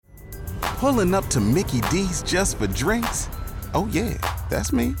Pulling up to Mickey D's just for drinks? Oh yeah,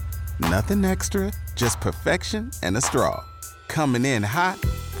 that's me. Nothing extra, just perfection and a straw. Coming in hot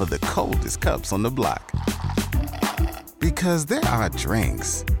for the coldest cups on the block. Because there are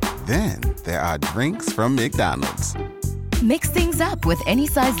drinks. Then there are drinks from McDonald's. Mix things up with any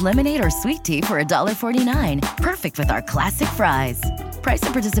size lemonade or sweet tea for $1.49. Perfect with our classic fries. Price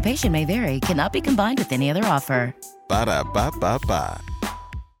and participation may vary. Cannot be combined with any other offer. Ba-da-ba-ba-ba.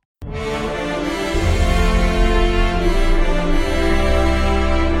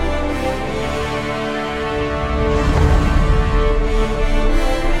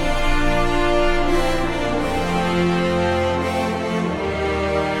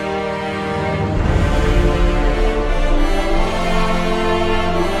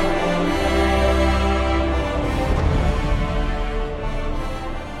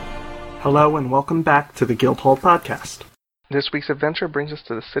 Hello and welcome back to the Guildhall Podcast. This week's adventure brings us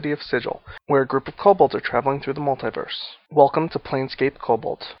to the city of Sigil, where a group of kobolds are traveling through the multiverse. Welcome to Planescape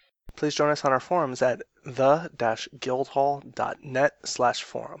Kobold. Please join us on our forums at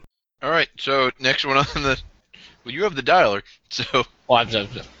the-guildhall.net/forum. Alright, so next one on the... Well, you have the dialer, so... Well,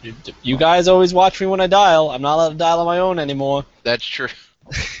 you guys always watch me when I dial. I'm not allowed to dial on my own anymore. That's true.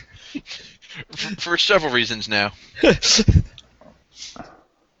 For several reasons now.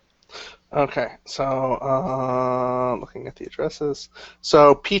 Okay, so, looking at the addresses.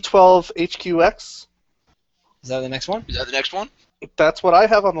 So, P12HQX. Is that the next one? Is that the next one? That's what I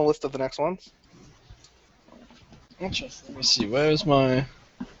have on the list of the next ones. Let me see, where's my...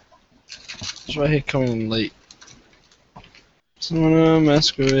 It's right here coming in late. Summoner,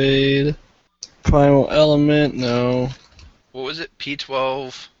 Masquerade, Primal Element, no. What was it?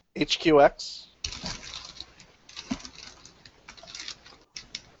 P12? HQX.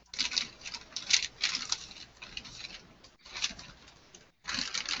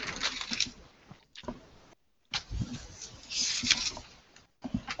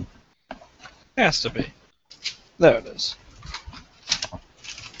 Has to be. There it is.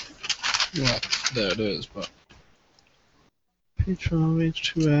 Well, there it is, but... P12,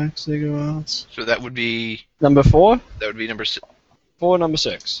 H2X, they go out. So that would be... Number 4? That would be number 6. 4, number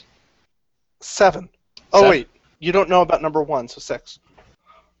 6. 7. Oh, 7. wait. You don't know about number 1, so 6.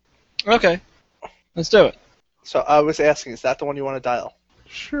 Okay. Let's do it. So I was asking, is that the one you want to dial?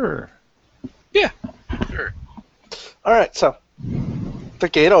 Sure. Yeah. Sure. Alright, so the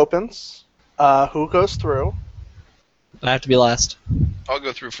gate opens. Who goes through? I have to be last. I'll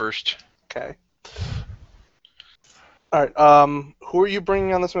go through first. Okay. Alright, who are you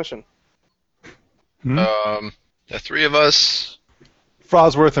bringing on this mission? The 3 of us...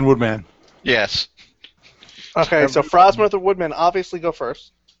 Frosworth and Woodman. Yes. Okay, so Frosworth and Woodman obviously go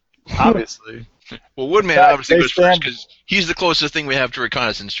first. Obviously. Well, Woodman Yeah, obviously they goes first stand- because he's the closest thing we have to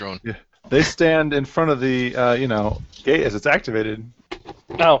reconnaissance drone. Yeah. They stand in front of the, gate as it's activated.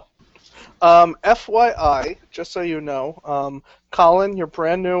 No. FYI, just so you know, Colin, your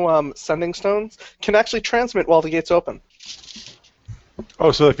brand new sending stones can actually transmit while the gate's open.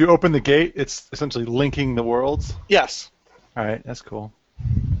 Oh, so if you open the gate, it's essentially linking the worlds? Yes. All right, that's cool.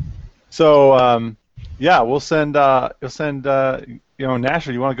 So, we'll send, Nasher,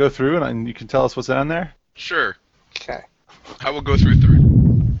 you want to go through and you can tell us what's down there? Sure. Okay. I will go through 3.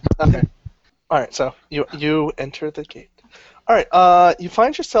 Okay. Alright, so you enter the gate. Alright, you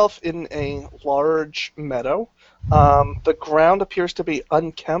find yourself in a large meadow. The ground appears to be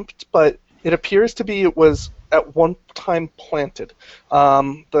unkempt, but it appears to be it was at one time planted.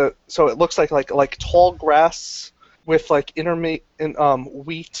 So it looks like tall grass with like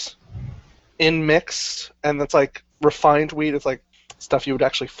wheat in mix, and that's like refined wheat. It's like stuff you would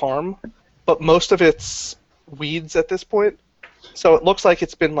actually farm, but most of it's weeds at this point. So it looks like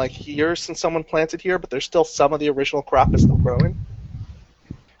it's been like years since someone planted here, but there's still some of the original crop is still growing.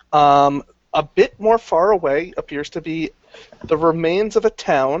 A bit more far away appears to be the remains of a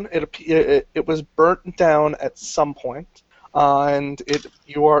town. It was burnt down at some point, and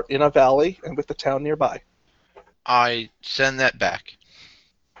you are in a valley and with the town nearby. I send that back.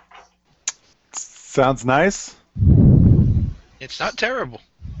 Sounds nice. It's not terrible.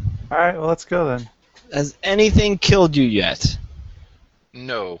 All right, well, let's go then. Has anything killed you yet?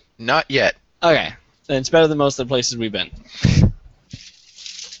 No, not yet. Okay. Then it's better than most of the places we've been.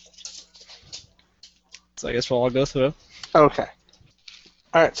 So I guess we'll all go through. Okay.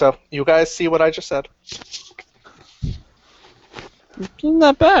 Alright, so you guys see what I just said? Isn't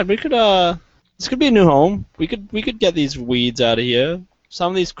that bad. We could this could be a new home. We could get these weeds out of here. Some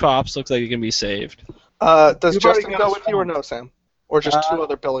of these crops looks like they can be saved. Does You've Justin already got go a with you or no, Sam? Or just 2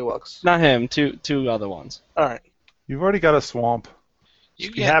 other Billywugs? Not him, two other ones. Alright. You've already got a swamp.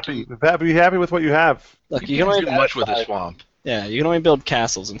 You Be can't happy. do, Be happy with what you have. Look, you you can can't only do much with a swamp. Yeah, you can only build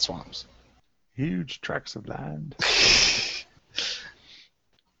castles in swamps. Huge tracts of land.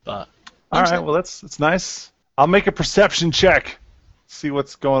 But All right. Well, it's nice. I'll make a perception check. See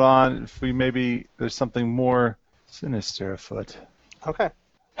what's going on. If there's something more sinister afoot. Okay.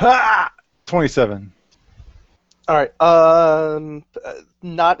 Ha! 27. All right.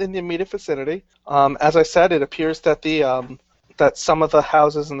 Not in the immediate vicinity. As I said, it appears that that some of the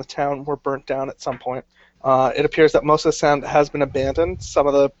houses in the town were burnt down at some point. It appears that most of the town has been abandoned. Some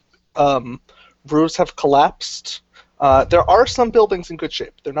of the roofs have collapsed. There are some buildings in good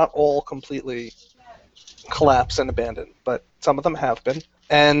shape. They're not all completely collapsed and abandoned, but some of them have been.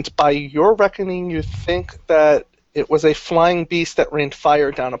 And by your reckoning, you think that it was a flying beast that rained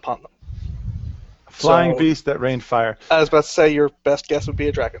fire down upon them. Flying beast that rained fire. I was about to say your best guess would be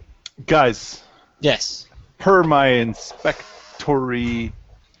a dragon. Guys, yes. per my inspectory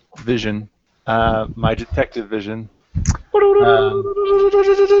vision, my detective vision,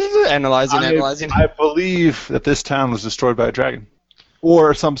 Analyzing. I believe that this town was destroyed by a dragon,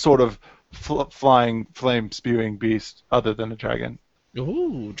 or some sort of flying, flame-spewing beast other than a dragon.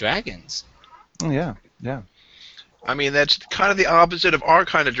 Ooh, dragons. Oh, yeah. I mean, that's kind of the opposite of our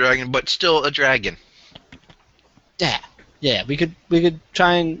kind of dragon, but still a dragon. Yeah. We could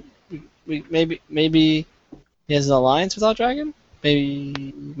try and maybe he has an alliance with our dragon. Maybe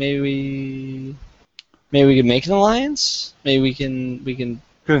we could make an alliance. Maybe we can.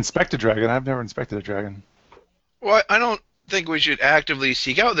 Could inspect a dragon. I've never inspected a dragon. Well, I don't think we should actively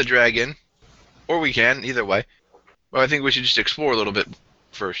seek out the dragon, or we can, either way. But I think we should just explore a little bit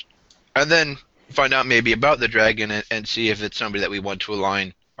first, and then find out maybe about the dragon and see if it's somebody that we want to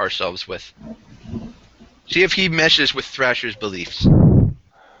align ourselves with. See if he meshes with Thrasher's beliefs.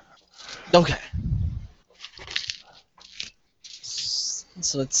 Okay.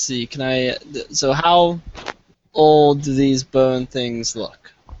 So let's see. So how old do these bone things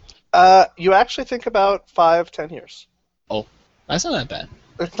look? You actually think about 5-10 years. Oh, that's not that bad.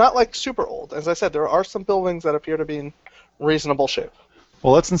 It's not like super old. As I said, there are some buildings that appear to be in reasonable shape.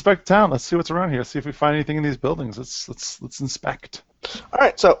 Well, let's inspect the town. Let's see what's around here. See if we find anything in these buildings. Let's inspect. All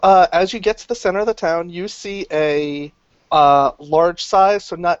right. So as you get to the center of the town, you see a large size,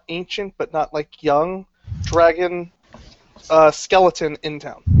 so not ancient but not like young, dragon skeleton in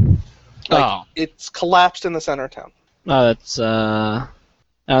town. It's collapsed in the center of town. Oh, that's I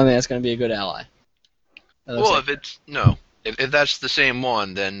don't think that's going to be a good ally. Well, if that's the same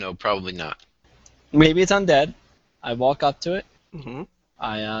one, then no, probably not. Maybe it's undead. I walk up to it. Mm-hmm.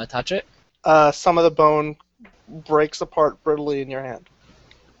 I touch it. Some of the bone breaks apart brutally in your hand.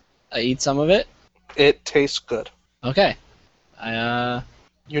 I eat some of it. It tastes good. Okay.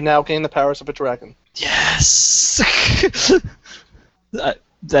 You now gain the powers of a dragon. Yes!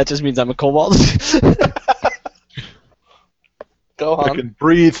 that just means I'm a kobold. Go I on. can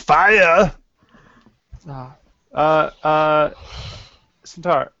breathe fire.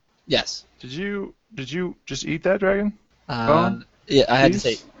 Centaur, Yes. did you just eat that dragon? Yeah, I had to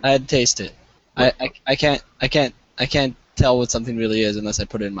Please? taste it. I can't tell what something really is unless I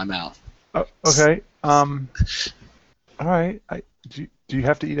put it in my mouth. Oh, okay. All right. Do you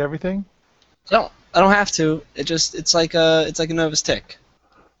have to eat everything? I don't have to. It's like a nervous tick.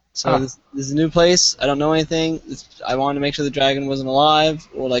 So this is a new place. I don't know anything. I wanted to make sure the dragon wasn't alive,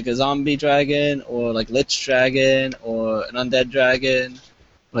 or like a zombie dragon, or like lich dragon, or an undead dragon,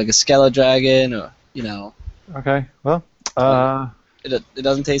 like a skeleton dragon, or Okay. Well, It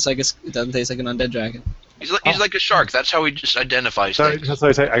doesn't taste like it doesn't taste like an undead dragon. He's like a shark. That's how he just identifies sorry, things. that's what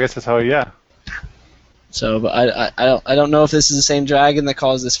I say. I guess that's how. Yeah. So, but I don't know if this is the same dragon that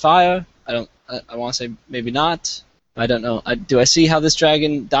caused this fire. I want to say maybe not. I don't know. Do I see how this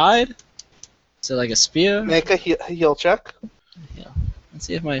dragon died? Is it like a spear? Make a heal check. Yeah. Let's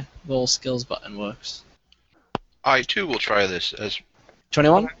see if my roll skills button works. I too will try this as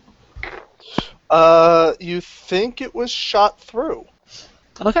 21. You think it was shot through.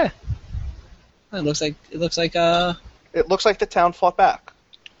 Okay. It looks like It looks like the town fought back.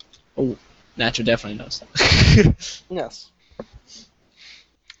 Oh, Nature definitely knows. Yes.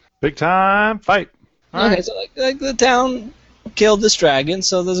 Big time fight. All Okay, right. so like the town killed this dragon,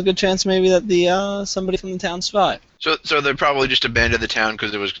 so there's a good chance maybe that the somebody from the town survived. so they probably just abandoned the town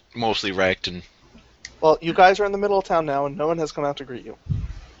because it was mostly wrecked and. Well, you guys are in the middle of town now, and no one has come out to greet you.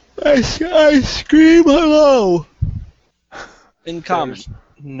 I scream hello. In common. There's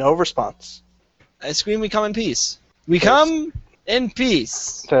no response. I scream we come in peace. We come in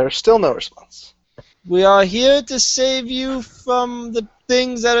peace. There's still no response. We are here to save you from the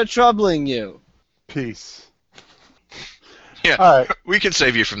things that are troubling you. Peace. Yeah, All right. we can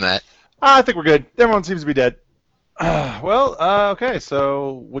save you from that. I think we're good. Everyone seems to be dead. Okay.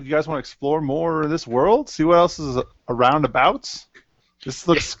 So, would you guys want to explore more of this world? See what else is around abouts? This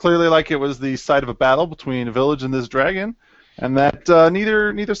looks clearly like it was the site of a battle between a village and this dragon, and that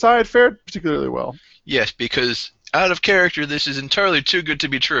neither side fared particularly well. Yes, because out of character, this is entirely too good to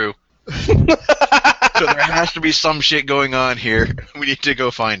be true. So there has to be some shit going on here. We need to go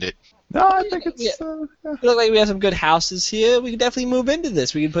find it. No, I think it's. It look like we have some good houses here. We can definitely move into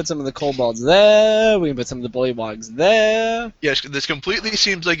this. We can put some of the kobolds there. We can put some of the bullywogs there. Yes, this completely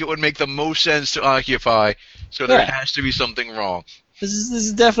seems like it would make the most sense to occupy. So there has to be something wrong. This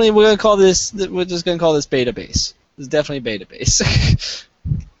is definitely we're just gonna call this beta base. This is definitely beta base.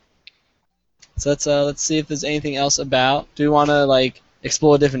 So let's see if there's anything else about. Do we want to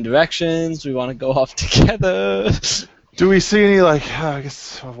explore different directions? Do we want to go off together? Do we see any I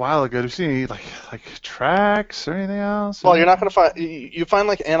guess a while ago? Do we see any like tracks or anything else? Well, you're not gonna find. You find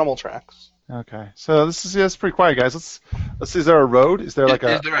animal tracks. Okay, so this is it's pretty quiet, guys. Let's see. Is there a road? Is there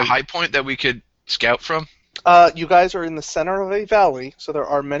Is there a high point that we could scout from? You guys are in the center of a valley, so there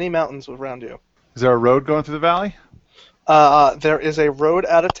are many mountains around you. Is there a road going through the valley? There is a road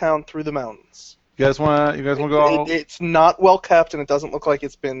out of town through the mountains. You guys want to go? It's not well kept, and it doesn't look like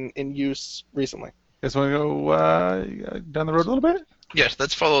it's been in use recently. You guys want to go down the road a little bit? Yes,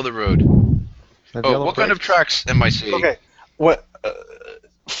 let's follow the road. Oh, what kind of tracks am I seeing? Okay,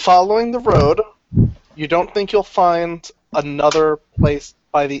 following the road, you don't think you'll find another place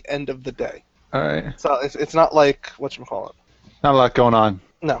by the end of the day. All right. So it's not like whatchamacallit. Not a lot going on.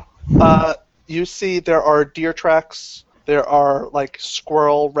 No. You see there are deer tracks. There are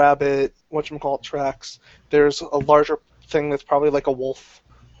squirrel, rabbit, whatchamacallit tracks. There's a larger thing that's probably like a wolf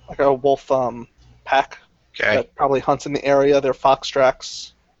pack that probably hunts in the area. There are fox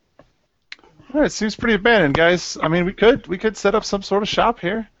tracks. All right, seems pretty abandoned, guys. I mean, we could set up some sort of shop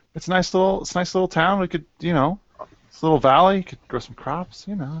here. It's a nice little town. We could, it's a little valley. You could grow some crops.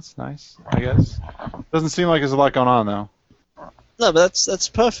 It's nice, I guess. Doesn't seem like there's a lot going on though. No, but that's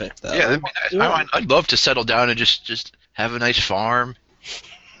perfect though. Yeah, that'd be nice. I'd love to settle down and just have a nice farm.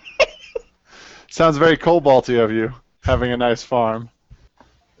 Sounds very Koboldy of you, having a nice farm.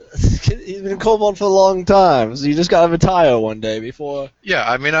 He's been Kobold for a long time, so you just gotta retire one day before. Yeah,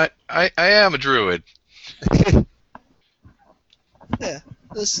 I mean, I am a druid. Yeah,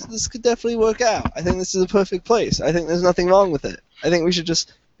 this could definitely work out. I think this is a perfect place. I think there's nothing wrong with it. I think we should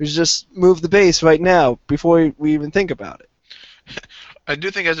just move the base right now before we even think about it. I do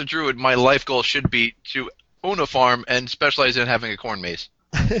think as a druid, my life goal should be to own a farm and specialize in having a corn maze.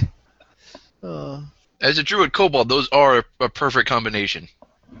 As a druid kobold, those are a perfect combination.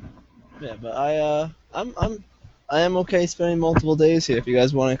 Yeah, but I am okay spending multiple days here if you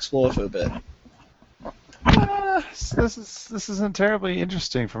guys want to explore for a bit. This isn't terribly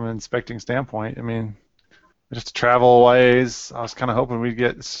interesting from an inspecting standpoint. I mean, just to travel a ways. I was kind of hoping we'd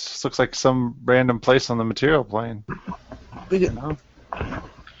get. This looks like some random place on the material plane.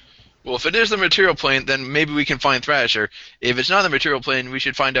 Well, if it is the material plane, then maybe we can find Thrasher. If it's not the material plane, we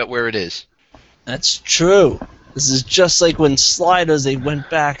should find out where it is. That's true. This is just like when Sliders, they went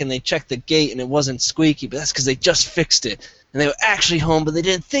back and they checked the gate and it wasn't squeaky, but that's because they just fixed it. And they were actually home, but they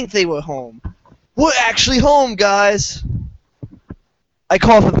didn't think they were home. We're actually home, guys! I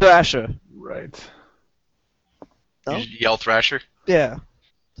call for Thrasher. Right. No? You yell Thrasher? Yeah.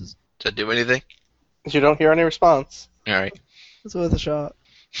 Does that do anything? You don't hear any response. Alright. It's worth a shot.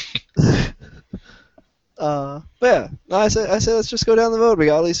 But yeah, no, I say let's just go down the road. We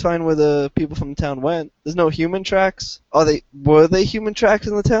gotta at least find where the people from the town went. There's no human tracks. Were they human tracks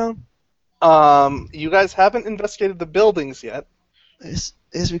in the town? You guys haven't investigated the buildings yet. Yes,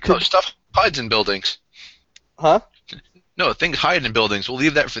 we could. Oh, stuff hides in buildings. Huh? No, things hide in buildings. We'll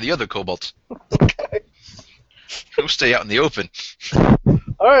leave that for the other kobolds. Okay. We'll stay out in the open.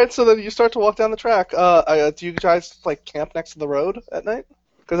 All right, so then you start to walk down the track. Do you guys camp next to the road at night?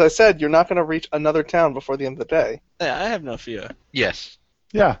 Because I said you're not going to reach another town before the end of the day. Yeah, I have no fear. Yes.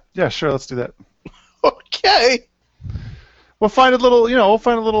 Yeah, sure. Let's do that. Okay. We'll find a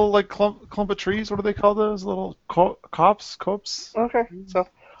little, clump of trees. What do they call those? Little copse? Okay. So,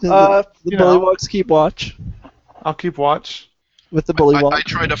 the bullywugs keep watch. I'll keep watch. With the bullywug. I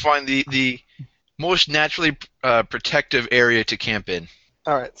try to find the most naturally protective area to camp in.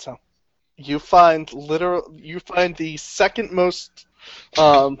 All right. So, you find the second most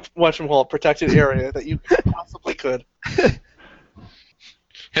protected area that you possibly could.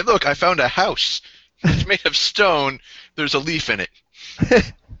 Hey, look! I found a house. It's made of stone. There's a leaf in it.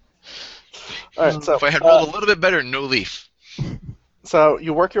 All right. So, if I had rolled a little bit better, no leaf. So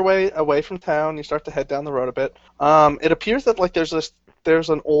you work your way away from town. You start to head down the road a bit. It appears that like there's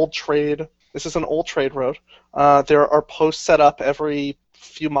an old trade. This is an old trade road. There are posts set up every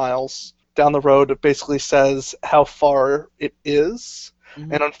few miles down the road. It basically says how far it is,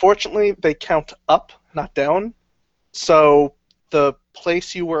 and unfortunately they count up, not down. So the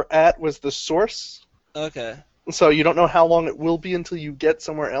place you were at was the source. Okay. So you don't know how long it will be until you get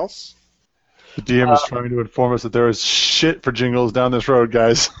somewhere else. The DM is trying to inform us that there is shit for jingles down this road,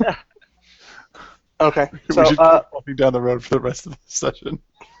 guys. Okay. We So should keep walking down the road for the rest of the session.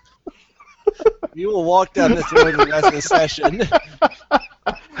 You will walk down this road the rest of the session.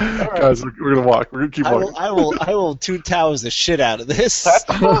 Guys, we're gonna walk. We're gonna keep walking. I will two towers the shit out of this. that's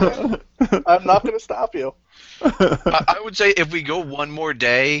fine. I'm not going to stop you. I would say if we go one more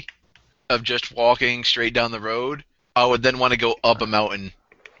day of just walking straight down the road, I would then want to go up a mountain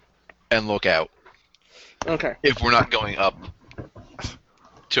and look out. Okay. If we're not going up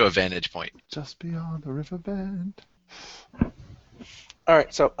to a vantage point. Just beyond the river bend. All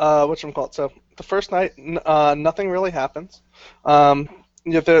right. So whatchamacallit? So the first night, nothing really happens.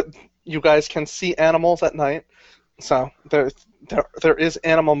 You guys can see animals at night. So there is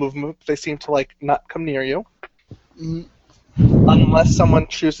animal movement. They seem to like not come near you, unless someone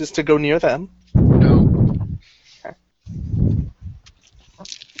chooses to go near them. No. Okay.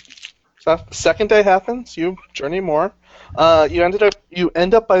 So second day happens. You journey more. You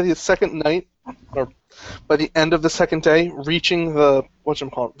end up by the second night, or by the end of the second day, reaching the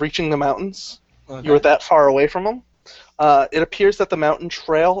reaching the mountains. Okay. You were that far away from them. It appears that the mountain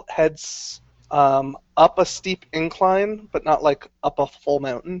trail heads up a steep incline, but not like up a full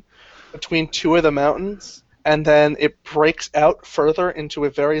mountain, between two of the mountains, and then it breaks out further into a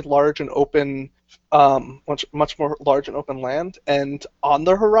very large and open, much more large and open land. And on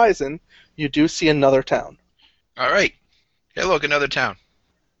the horizon, you do see another town. All right. Hey, look, another town.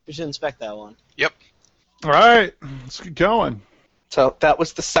 We should inspect that one. Yep. All right, let's get going. So that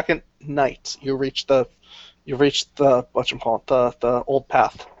was the second night. You reached the the old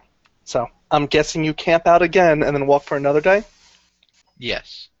path. So I'm guessing you camp out again and then walk for another day.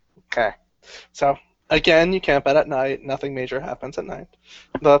 Yes. Okay. So again, you camp out at night. Nothing major happens at night.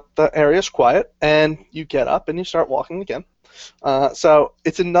 The area's quiet, and you get up and you start walking again. So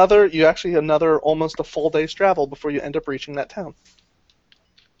it's another almost a full day's travel before you end up reaching that town.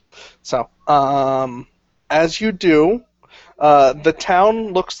 So as you do, the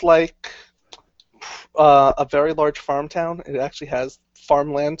town looks like a very large farm town. It actually has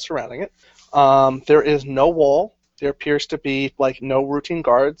farmland surrounding it. There is no wall. There appears to be like no routine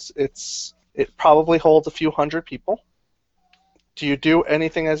guards. It probably holds a few hundred people. Do you do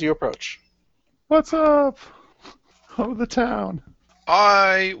anything as you approach? What's up? Oh, the town.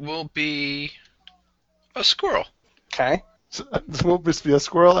 I will be a squirrel. Okay. So, this will just be a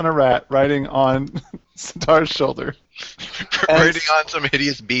squirrel and a rat riding on Centaur's shoulder Riding on some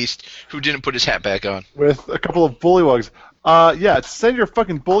hideous beast who didn't put his hat back on. with a couple of bullywugs. Yeah, send your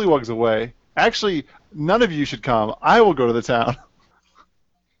fucking bullywugs away. Actually, none of you should come. I will go to the town.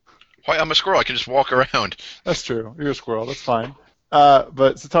 Why, I'm a squirrel. I can just walk around. That's true. You're a squirrel. That's fine.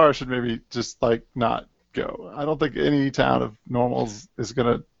 But Centaur should maybe just, like, not go. I don't think any town of normals is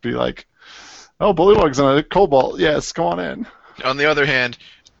going to be like, oh, bullywugs and a kobold. Yes, go on in. On the other hand,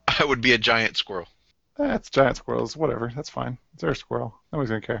 I would be a giant squirrel. It's giant squirrels. Whatever. That's fine. It's their squirrel. Nobody's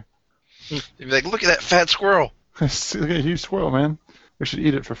going to care. They'd be like, look at that fat squirrel. Look at a huge squirrel, man. We should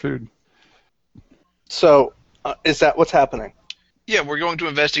eat it for food. So is that what's happening? Yeah, we're going to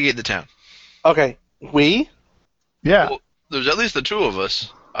investigate the town. Okay. We? Yeah. Well, there's at least the two of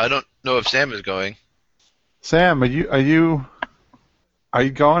us. I don't know if Sam is going. Sam, are you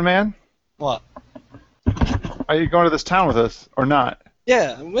going, man? What? Are you going to this town with us or not?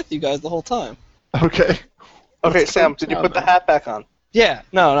 Yeah, I'm with you guys the whole time. Okay. Okay, Let's Sam, go did you down put the then. hat back on? Yeah,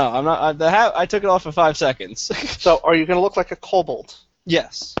 no, I'm not. The hat, I took it off for 5 seconds. So are you going to look like a kobold?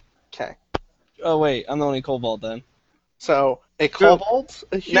 Yes. Okay. Oh wait, I'm the only kobold then. So a kobold,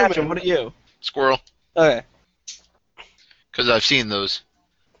 a human. Natchem, what are you? Squirrel. Okay. Because I've seen those.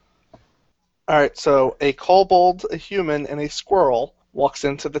 All right, so a kobold, a human, and a squirrel walks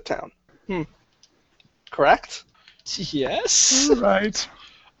into the town. Correct? Yes. All right.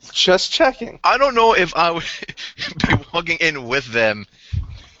 Just checking. I don't know if I would be walking in with them.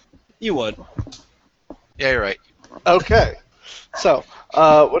 You would. Yeah, you're right. Okay. So,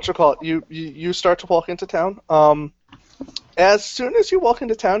 you start to walk into town. As soon as you walk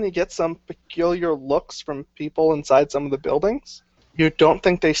into town, you get some peculiar looks from people inside some of the buildings. You don't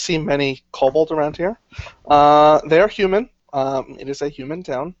think they see many kobolds around here. They are human. It is a human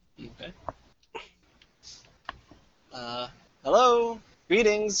town. Okay. Hello.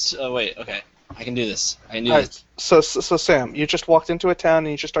 Greetings. Oh wait. Okay. I can do this. I can do Alright, this. so Sam, you just walked into a town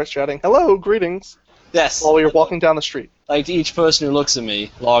and you just start shouting, "Hello, greetings," Yes. while you're walking down the street. Like to each person who looks at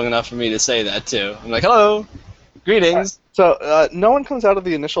me long enough for me to say that too. I'm like, hello. Greetings. So no one comes out of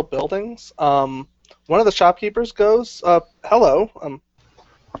the initial buildings. One of the shopkeepers goes, "Hello."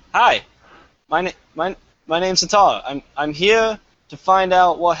 Hi. My name's Satar. I'm here to find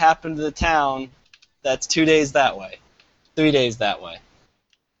out what happened to the town that's 2 days that way. 3 days that way.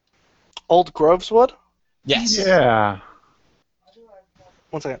 Old Groveswood. Yes. Yeah.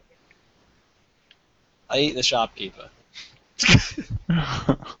 1 second. I eat the shopkeeper.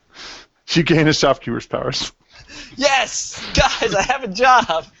 She gained his shopkeeper's powers. Yes! Guys, I have a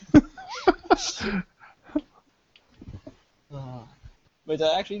job! Wait, did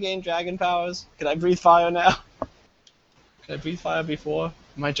I actually gain dragon powers? Can I breathe fire now? Can I breathe fire before?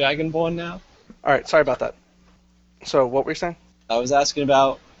 Am I dragonborn now? All right, sorry about that. So what were you saying? I was asking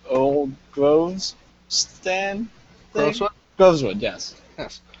about old Groves stand thing? Groveswood? Groveswood, yes.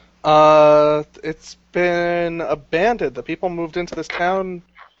 Yes. It's been abandoned. The people moved into this town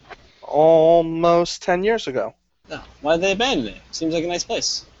almost 10 years ago. No. Why did they abandon it? Seems like a nice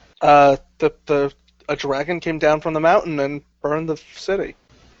place. A dragon came down from the mountain and burned the city.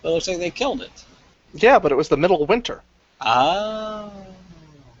 But it looks like they killed it. Yeah, but it was the middle of winter. Ah.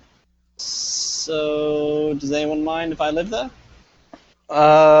 So, does anyone mind if I live there?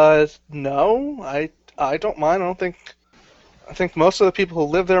 No, I don't mind. I think most of the people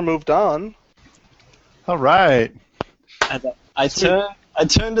who live there moved on. All right. I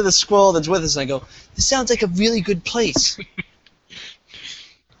turn to the squirrel that's with us and I go, this sounds like a really good place.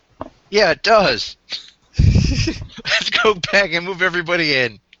 Yeah, it does. Let's go back and move everybody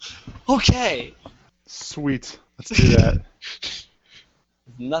in. Okay. Sweet. Let's do that. There's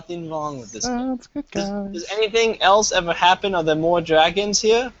nothing wrong with this. Sounds good, guys. Does anything else ever happen? Are there more dragons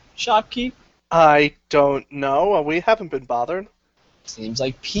here, shopkeep? I don't know. We haven't been bothered. Seems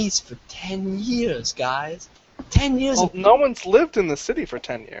like peace for 10 years, guys. 10 years Well, of no one's lived in the city for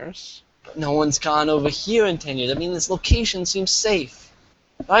 10 years. no one's gone over here in 10 years. I mean, this location seems safe.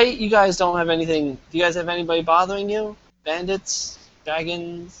 Right? You guys don't have anything. Do you guys have anybody bothering you? Bandits?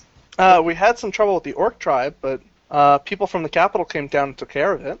 Dragons? We had some trouble with the orc tribe, but people from the capital came down and took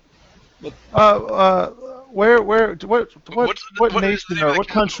care of it. What nation or what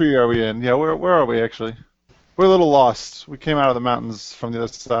country are we in? Yeah, where are we actually? We're a little lost. We came out of the mountains from the other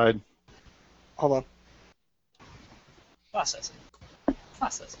side. Hold on. Processing.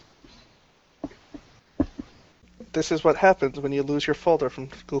 This is what happens when you lose your folder from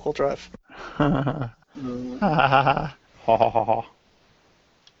Google Drive. Ha ha ha.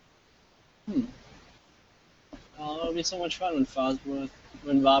 Oh, it'll be so much fun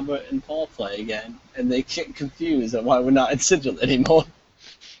when Robert and Paul play again, and they get confused on why we're not in Sigil anymore.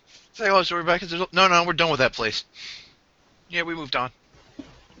 Say hello, so we're back. No, we're done with that place. Yeah, we moved on.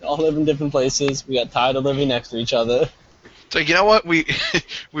 We all live in different places. We got tired of living next to each other. So you know what? We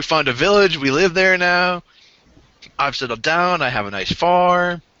we found a village. We live there now. I've settled down. I have a nice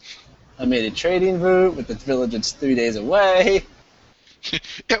farm. I made a trading route with the village that's 3 days away.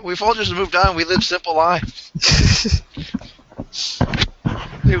 Yeah, we've all just moved on. We live simple lives.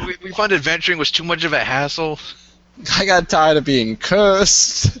 we found adventuring was too much of a hassle. I got tired of being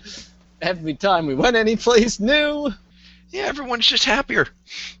cursed every time we went any place new. Yeah, everyone's just happier.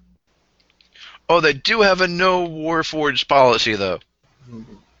 Oh, they do have a no Warforged policy, though.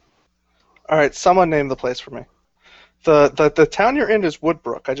 All right, someone name the place for me. The town you're in is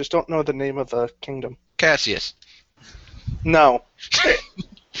Woodbrook. I just don't know the name of the kingdom. Cassius. No.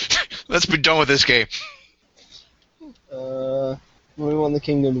 Let's be done with this game. What do we want the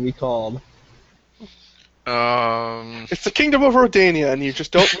kingdom to be called? It's the Kingdom of Rodania, and you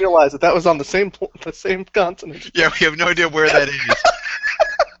just don't realize that was on the same continent. Yeah, we have no idea where that is.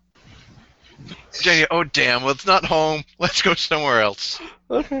 Jenny, oh damn, well it's not home. Let's go somewhere else.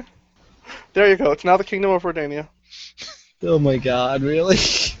 Okay. There you go. It's now the Kingdom of Rodania. Oh my god, really?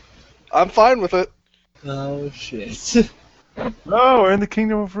 I'm fine with it. Oh shit. Oh, we're in the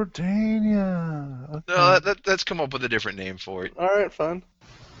Kingdom of Rodania. Okay. No, let's come up with a different name for it. All right, fine.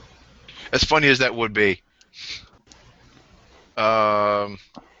 As funny as that would be. I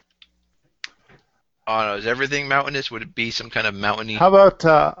don't know, is everything mountainous? Would it be some kind of mountainy How about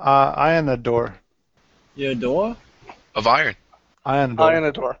Ionador? Your door? of iron? Ionador.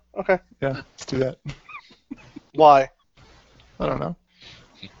 Ionador. Okay. Yeah, let's do that. Why? I don't know.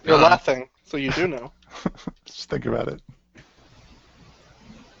 You're laughing, so you do know. Just think about it.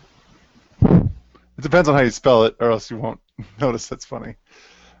 It depends on how you spell it, or else you won't notice that's funny.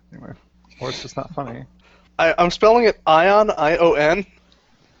 Anyway, or it's just not funny. I'm spelling it Ion, I-O-N.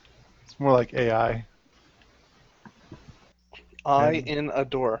 It's more like AI. I in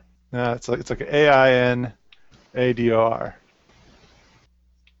adore. Yeah, it's like AINADOR.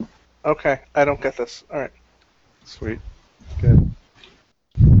 Okay, I don't get this. All right. Sweet. Good.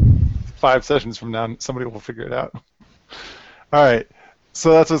 5 sessions from now, somebody will figure it out. All right.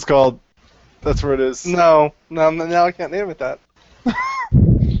 So that's what it's called. That's where it is. No, now I can't name it that.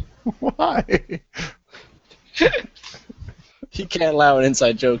 Why? He can't allow an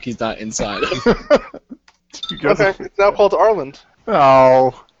inside joke he's not inside of. Okay, it's now called Arland.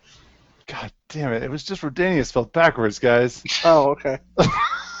 Oh. God damn it. It was just Rodania spelled backwards, guys. Oh, okay.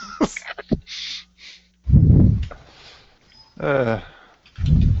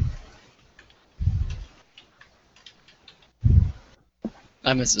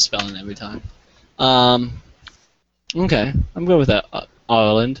 I miss the spelling every time. Okay, I'm good with that.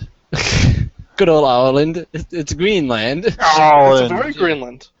 Ireland. Good old Ireland. It's Greenland. It's very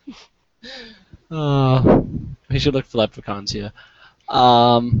Greenland. We should look for leprechauns here.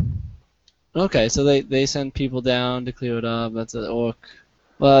 Okay, so they send people down to clear it up. That's an orc.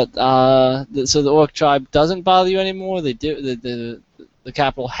 But so the orc tribe doesn't bother you anymore. They do. The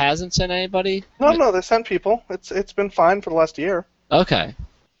capital hasn't sent anybody. No, they sent people. It's been fine for the last year. Okay,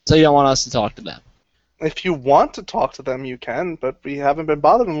 so you don't want us to talk to them. If you want to talk to them, you can, but we haven't been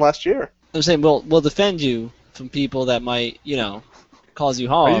bothered in the last year. I'm saying we'll defend you from people that might, cause you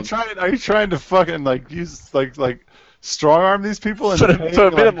harm. Are you trying to fucking use like strong arm these people and for pay,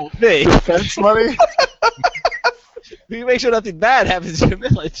 a minimal fee? Defense money? We make sure nothing bad happens in your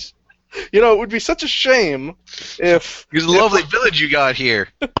village. It would be such a shame if... It's a lovely village you got here.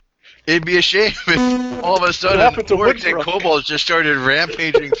 It'd be a shame if all of a sudden orcs and kobolds just started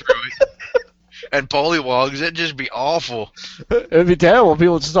rampaging through it. And pollywogs, it'd just be awful. It'd be terrible.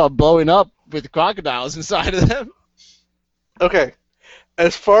 People just start blowing up with crocodiles inside of them. Okay.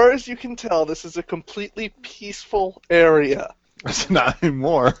 As far as you can tell, this is a completely peaceful area. It's not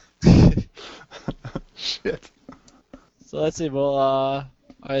anymore. Shit. So let's see. Well,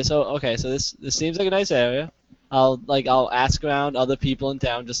 alright. So this seems like a nice area. I'll ask around other people in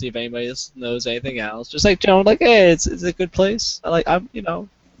town to see if anybody else knows anything else. Just hey, it's a good place. I'm your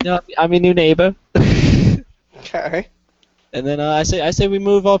new neighbor. Okay. And then I say we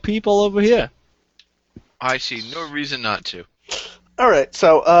move our people over here. I see no reason not to. All right.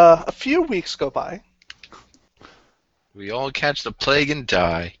 So a few weeks go by. We all catch the plague and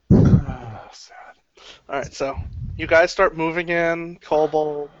die. Sad. All right. So you guys start moving in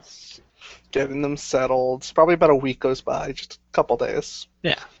kobolds, getting them settled. Probably about a week goes by, just a couple days.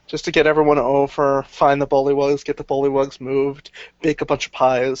 Yeah. Just to get everyone over, find the bullywugs, get the bullywugs moved, bake a bunch of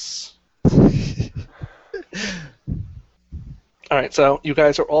pies. Alright, so you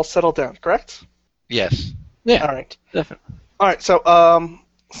guys are all settled down, correct? Yes. Yeah. Alright. Definitely. Alright, so,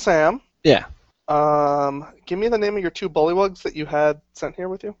 Sam. Yeah. Give me the name of your 2 bullywugs that you had sent here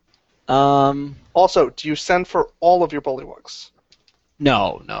with you. Also, do you send for all of your bullywugs?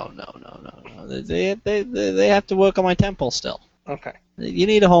 No. They have to work on my temple still. Okay. You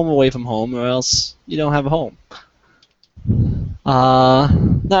need a home away from home, or else you don't have a home. No,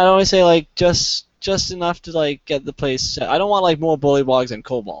 I only say just enough to get the place set. I don't want more bullywogs and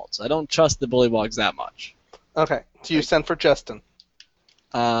kobolds. I don't trust the bullywogs that much. Okay. Do you send for Justin?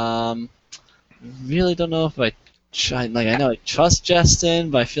 Really don't know if I try. I know I trust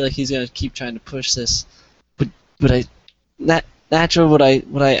Justin, but I feel like he's gonna keep trying to push this. But natural. Would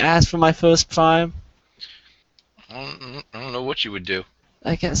I ask for my first prime? I don't know what you would do.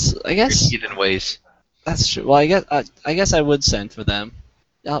 I guess. Heathen ways. That's true. Well, I guess I would send for them.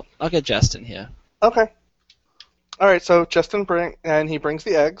 I'll get Justin here. Okay. Alright, so Justin he brings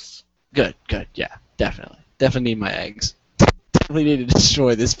the eggs. Good. Yeah, definitely need my eggs. Definitely need to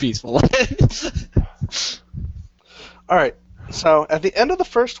destroy this peaceful land. Alright, so at the end of the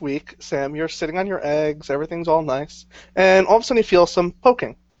first week, Sam, you're sitting on your eggs, everything's all nice, and all of a sudden you feel some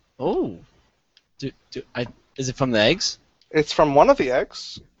poking. Oh. Is it from the eggs? It's from one of the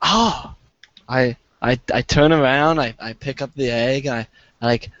eggs. Oh. I turn around, I pick up the egg, and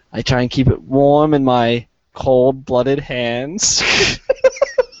I try and keep it warm in my cold-blooded hands.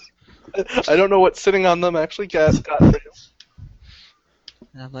 I don't know what sitting on them actually got for you.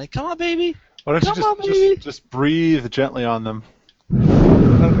 And I'm like, come on, baby. Why don't you just breathe gently on them?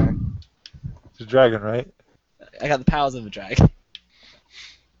 Okay. It's a dragon, right? I got the powers of a dragon.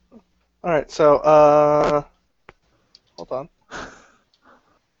 Alright, so, hold on.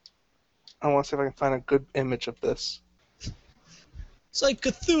 I want to see if I can find a good image of this. It's like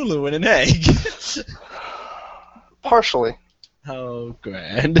Cthulhu in an egg. Partially. Oh,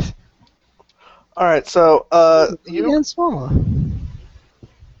 grand. All right, so You get smaller.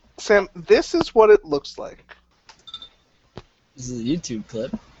 Sam, this is what it looks like. This is a YouTube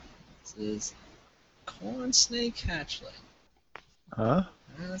clip. This is corn snake hatchling. Huh?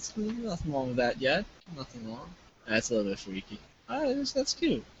 That's nothing wrong with that yet. Nothing wrong. That's a little bit freaky. That's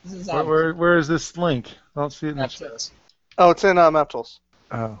cute. This is Where is this link? I don't see it in the chat. Reptiles. Oh, it's in Map Tools.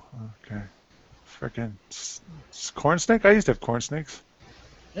 Oh, okay. Frickin' corn snake? I used to have corn snakes.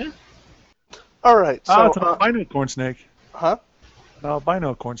 All right, so it's an albino corn snake. huh? An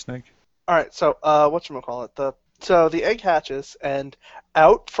albino corn snake. All right, so whatchamacallit? So the egg hatches, and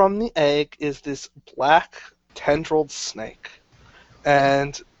out from the egg is this black tendrilled snake,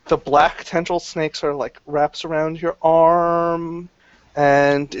 and the black tendrilled snake sort of like wraps around your arm,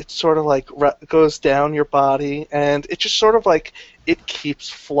 and it sort of like goes down your body, and it just sort of like it keeps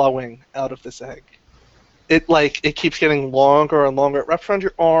flowing out of this egg. It keeps getting longer and longer. It wraps around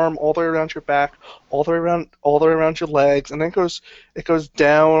your arm, all the way around your back, all the way around your legs, and then it goes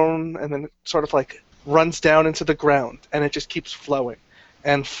down, and then it sort of like runs down into the ground, and it just keeps flowing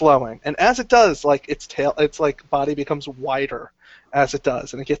and flowing. And as it does, like its like body becomes wider as it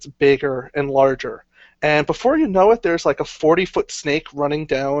does, and it gets bigger and larger. And before you know it, there's like a 40-foot snake running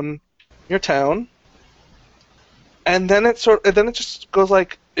down your town. And then it just goes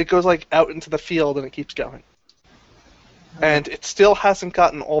like out into the field, and it keeps going. And it still hasn't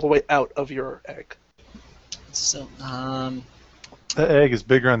gotten all the way out of your egg. So, That egg is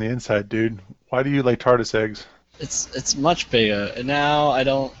bigger on the inside, dude. Why do you lay TARDIS eggs? it's much bigger, and now I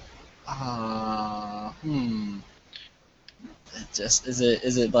don't. It just is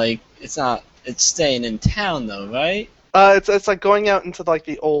it like it's not? It's staying in town though, right? It's like going out into like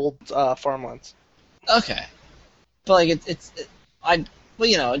the old farmlands. Okay, but like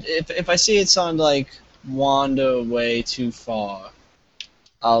if I see it starting to like wander way too far,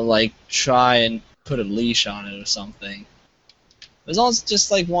 I'll like try and put a leash on it or something. As long as it's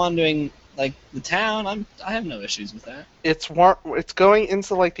just like wandering like the town, I have no issues with that. It's going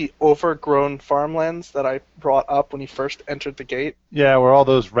into like the overgrown farmlands that I brought up when you first entered the gate. Yeah, where all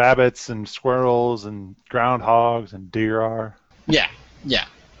those rabbits and squirrels and groundhogs and deer are. Yeah.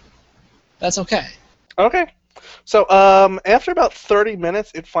 That's okay. Okay. So after about 30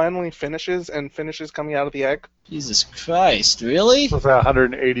 minutes, it finally finishes coming out of the egg. Jesus Christ, really? It's a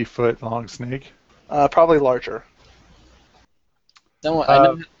 180-foot long snake. Probably larger.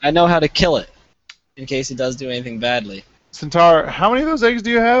 I know how to kill it, in case it does do anything badly. Centaur, how many of those eggs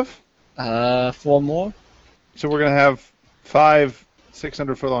do you have? 4 more? So we're going to have 5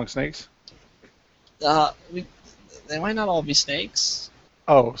 600-foot long snakes? They might not all be snakes.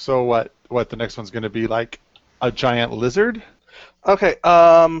 Oh, so what? The next one's going to be like a giant lizard? Okay,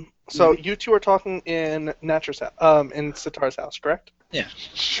 so you two are talking in Natur's in Sitar's house, correct? Yeah.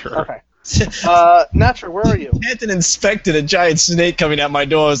 Sure. Okay. Natra, where are you? Canton inspected a giant snake coming out my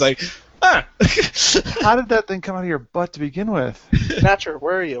door. I was like, ah. How did that thing come out of your butt to begin with? Natra,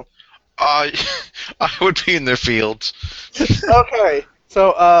 where are you? I would be in the fields. Okay,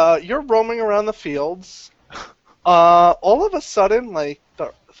 so you're roaming around the fields. All of a sudden, like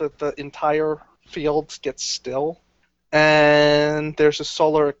the entire field gets still, and there's a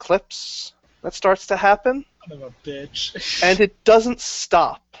solar eclipse that starts to happen. Son of a bitch. And it doesn't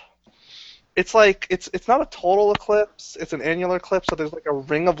stop. It's like it's not a total eclipse. It's an annular eclipse, so there's like a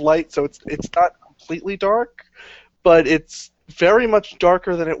ring of light. So it's not completely dark, but it's very much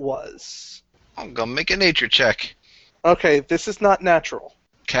darker than it was. I'm gonna make a nature check. Okay, this is not natural.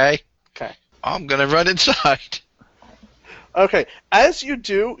 Okay. Okay. I'm gonna run inside. Okay, as you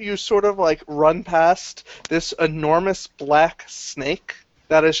do, you sort of like run past this enormous black snake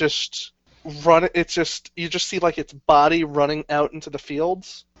that is just run. It's just you just see like its body running out into the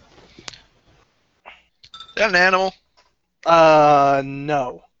fields. Is that an animal?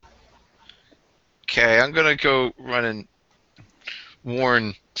 No. Okay, I'm gonna go run and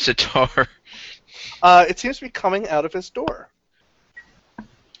warn Sitar. It seems to be coming out of his door.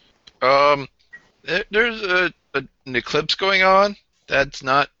 There's an eclipse going on that's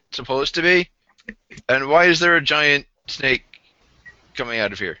not supposed to be. And why is there a giant snake coming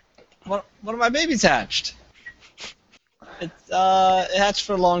out of here? One of my babies hatched. It hatched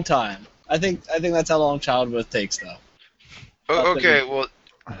for a long time. I think that's how long childbirth takes, though. Oh, okay, well,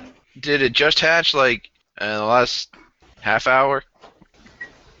 did it just hatch like in the last half hour?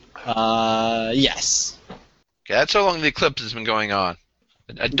 Yes. Okay, that's how long the eclipse has been going on.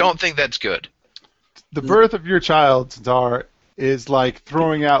 I don't think that's good. The birth of your child, Centaur, is like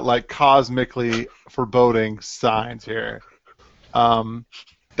throwing out like cosmically foreboding signs here.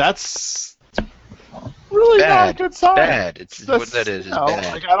 That's really not a Bad. good sign. Bad. It's That's- what that is. you Is know,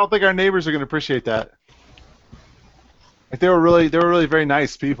 bad. like, I don't think our neighbors are going to appreciate that. Like they were really very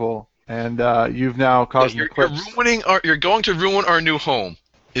nice people, and you've now caused an You're eclipse. ruining our. You're going to ruin our new home.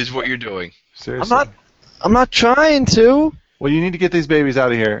 Is what you're doing. Seriously. I'm not trying to. Well, you need to get these babies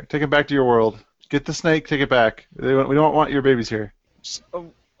out of here. Take them back to your world. Get the snake. Take it back. We don't want your babies here. Oh,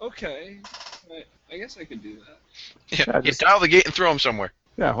 okay. I guess I could do that. Yeah, Yeah, you just- dial the gate and throw them somewhere.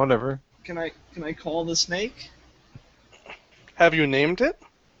 Yeah, whatever. Can I call the snake? Have you named it?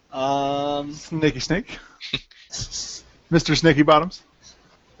 Snaky snake. Mr. Snaky Bottoms.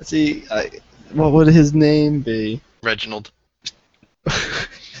 Let's see. What would his name be? Reginald.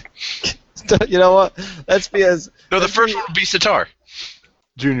 You know what? Let's be as No, the first one would be Sitar.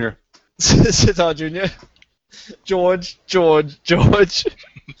 Junior. Sitar Jr. George. George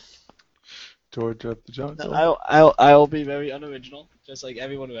up the Johnson. I'll be very unoriginal, just like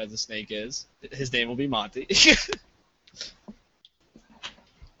everyone who has a snake is. His name will be Monty.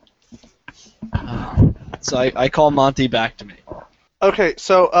 So I call Monty back to me. Okay,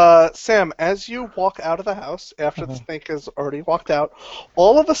 so Sam, as you walk out of the house after the snake has already walked out,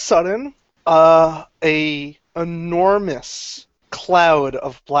 all of a sudden, a enormous cloud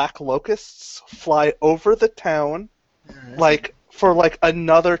of black locusts fly over the town, like for like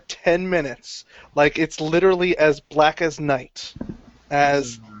another 10 minutes. Like it's literally as black as night,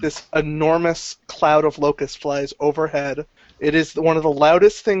 as this enormous cloud of locusts flies overhead. It is one of the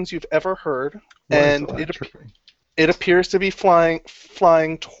loudest things you've ever heard, and it appears to be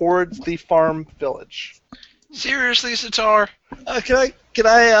flying towards the farm village. Seriously, Sitar? Can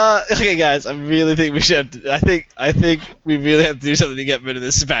I? Okay, guys, I really think we should. Have to, I think we really have to do something to get rid of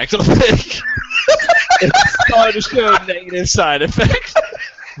this spectral thing. It's starting to show negative side effects.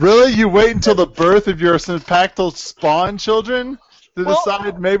 Really? You wait until the birth of your sympactal spawn children to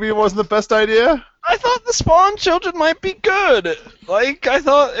decide maybe it wasn't the best idea? I thought the spawn children might be good. Like, I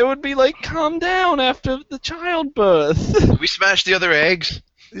thought it would be like, calm down after the childbirth. Did we smash the other eggs?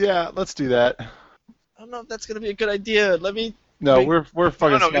 Yeah, let's do that. I don't know if that's gonna be a good idea. Let me. No, we're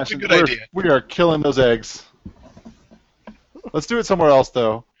fucking No, it's a smashing. good idea. We are killing those eggs. Let's do it somewhere else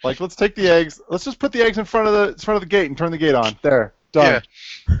though. Like let's take the eggs. Let's just put the eggs in front of the gate and turn the gate on. There, done.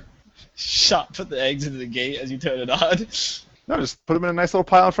 Yeah. Put the eggs into the gate as you turn it on. No, just put them in a nice little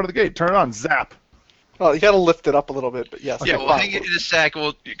pile in front of the gate. Turn it on. Zap. Well, you gotta lift it up a little bit, but yes. Yeah, okay, we'll fine. hang it in a sack.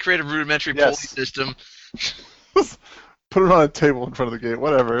 We'll create a rudimentary Yes. pulley system. Put it on a table in front of the gate.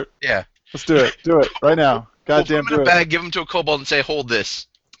 Whatever. Yeah. Let's do it. Do it right now. Goddamn, We'll put them in do a it. bag, give them to a kobold, and say, "Hold this."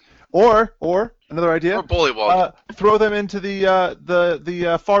 Or another idea. Or bullywog. Throw them into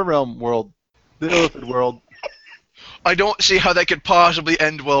the Far Realm world, the Illithid world. I don't see how that could possibly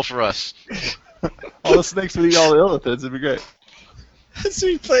end well for us. All the snakes would eat all the Illithids. It'd be great. As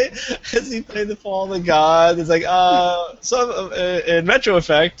we play the Fall of the Gods, it's like in retro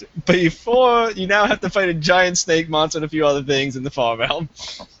effect, but before you now have to fight a giant snake monster and a few other things in the Far Realm.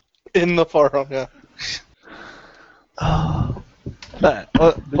 In the far realm, yeah.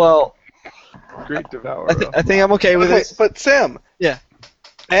 Well, Great Devourer. I think I'm okay with Okay, this. but Sam. Yeah.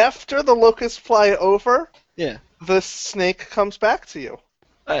 After the locusts fly over, Yeah. the snake comes back to you.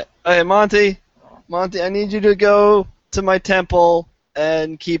 Hey, Monty, I need you to go to my temple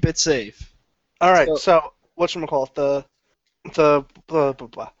and keep it safe. All right, so whatchamacallit,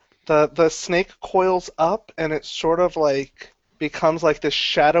 the snake coils up and it sort of like becomes like this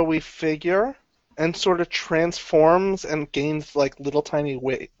shadowy figure and sort of transforms and gains like little tiny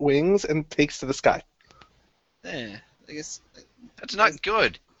wings and takes to the sky. I guess That's not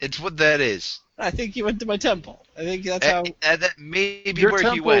good. It's what that is. I think he went to my temple. I think that's how. And that may be Your where he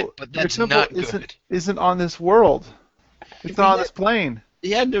temple- went, but your that's temple not good. Isn't on this world. It's not on this plane. He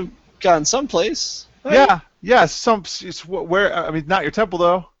had to have gone someplace. Right? Yeah. Yes. Where? I mean, not your temple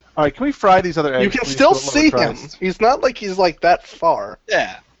though. All right. Can we fry these other eggs? You can please, still for the love see of him. Christ? He's not like he's like that far.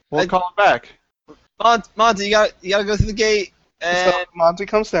 Yeah. We'll call him back. Monty, you gotta go through the gate. And So Monty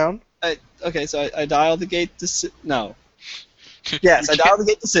comes down. okay, so I dial the gate to no. Yes, I dial the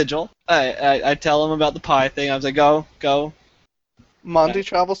gate to Sigil. I tell him about the pie thing. I was like, go, Monty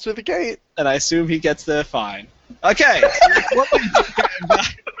travels through the gate. and I assume he gets there fine. Okay.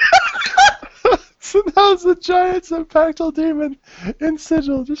 So now it's a giant sympactal demon in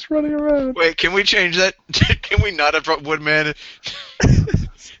Sigil just running around. Wait, can we change that? Can we not have brought Woodman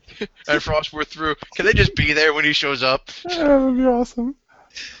and Frostworth through? Can they just be there when he shows up? That would be awesome.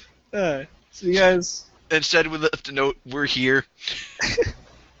 So you guys. Instead, we left a note, "We're here."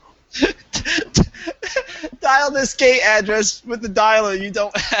 Dial this gate address with the dialer you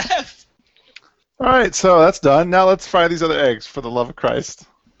don't have. All right, so that's done. Now let's fry these other eggs for the love of Christ.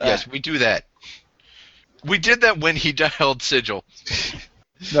 Yes, we do that. We did that when he dialed Sigil.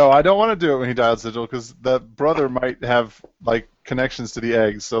 No, I don't want to do it when he dialed Sigil because the brother might have like connections to the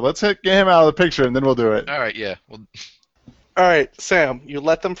eggs. So let's get him out of the picture and then we'll do it. All right, yeah. Well, All right, Sam, you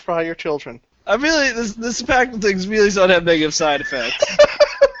let them fry your children. I really, this pack of things really don't have negative side effects.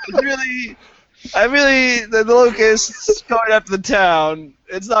 The locusts going after the town,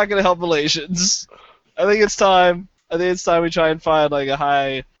 it's not going to help relations. I think it's time we try and find like a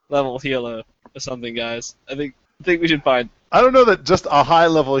high level healer or something, guys. I think we should find. I don't know that just a high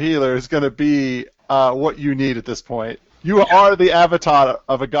level healer is going to be what you need at this point. You are the avatar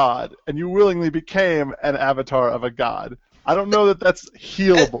of a god, and you willingly became an avatar of a god. I don't know that that's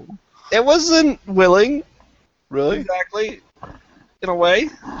healable. It wasn't willing. Really? Exactly. In a way.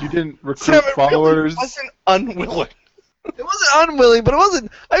 You didn't recruit Sam, it followers? really wasn't unwilling. It wasn't unwilling, but it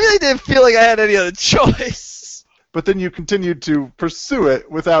wasn't. I really didn't feel like I had any other choice. But then you continued to pursue it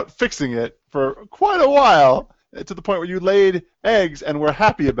without fixing it for quite a while, to the point where you laid eggs and were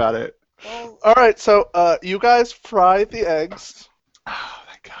happy about it. All right, so you guys fry the eggs. Oh,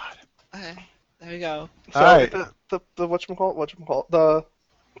 thank God. Okay, there we go. So All right. the whatchamacallit,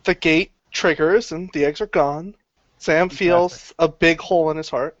 the gate triggers and the eggs are gone. Sam feels a big hole in his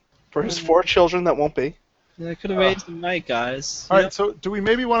heart for his 4 children that won't be. Yeah, I could have raised the night, guys. All right, so do we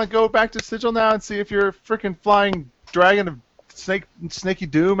maybe want to go back to Sigil now and see if your freaking flying dragon of Snaky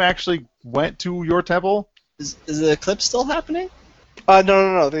Doom actually went to your temple? Is the eclipse still happening?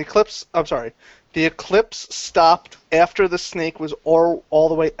 No. The eclipse. I'm sorry. The eclipse stopped after the snake was all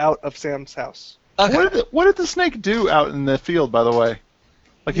the way out of Sam's house. Okay. What did the snake do out in the field, by the way?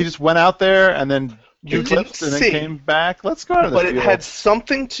 Like he just went out there and then You eclipsed and didn't then see. came back? Let's go out of the But field. it had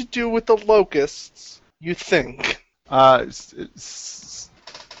something to do with the locusts, you think.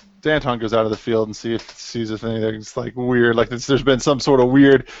 Danton goes out of the field and sees if anything's like weird, like there's been some sort of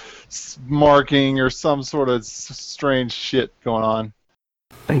weird marking or some sort of strange shit going on.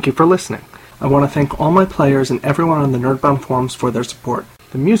 Thank you for listening. I want to thank all my players and everyone on the Nerdbound forums for their support.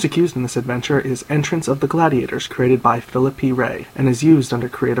 The music used in this adventure is Entrance of the Gladiators, created by Philip P. Ray, and is used under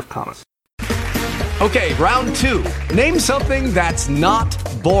Creative Commons. Okay, round 2. Name something that's not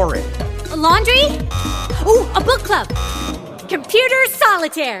boring. A laundry? Ooh, a book club. Computer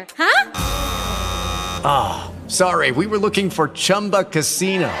solitaire, huh? Ah, sorry, we were looking for Chumba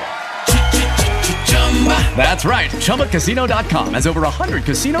Casino. That's right, ChumbaCasino.com has over 100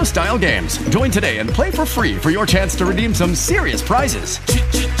 casino-style games. Join today and play for free for your chance to redeem some serious prizes.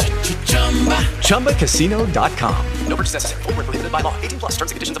 ChumbaCasino.com. No purchase necessary. Void where prohibited by law. 18+ terms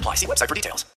and conditions apply. See website for details.